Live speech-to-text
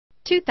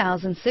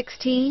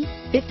2016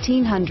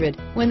 1500.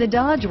 When the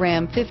Dodge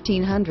Ram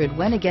 1500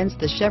 went against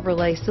the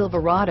Chevrolet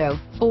Silverado,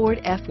 Ford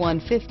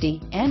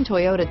F-150, and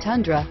Toyota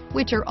Tundra,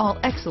 which are all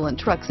excellent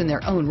trucks in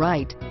their own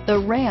right, the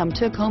Ram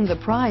took home the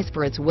prize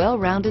for its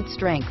well-rounded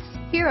strengths.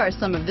 Here are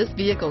some of this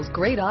vehicle's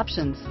great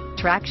options: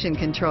 traction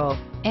control,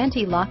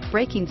 anti-lock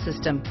braking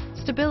system,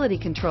 stability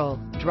control,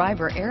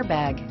 driver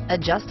airbag,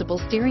 adjustable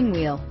steering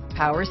wheel,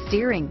 power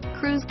steering,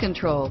 cruise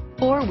control,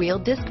 four-wheel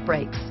disc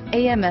brakes,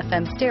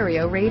 AM/FM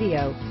stereo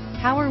radio,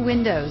 power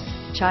windows,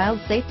 child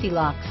safety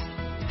locks,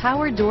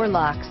 power door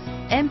locks,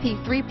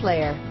 MP3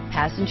 player,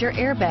 passenger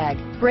airbag,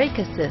 brake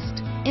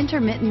assist,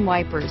 intermittent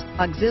wipers,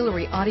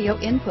 auxiliary audio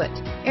input,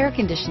 air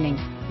conditioning,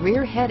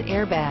 rear head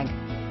airbag,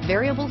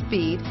 variable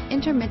speed,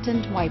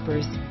 intermittent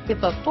wipers. If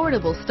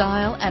affordable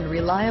style and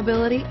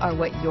reliability are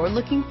what you're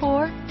looking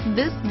for,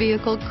 this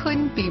vehicle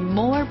couldn't be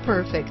more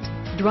perfect.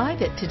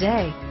 Drive it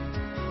today.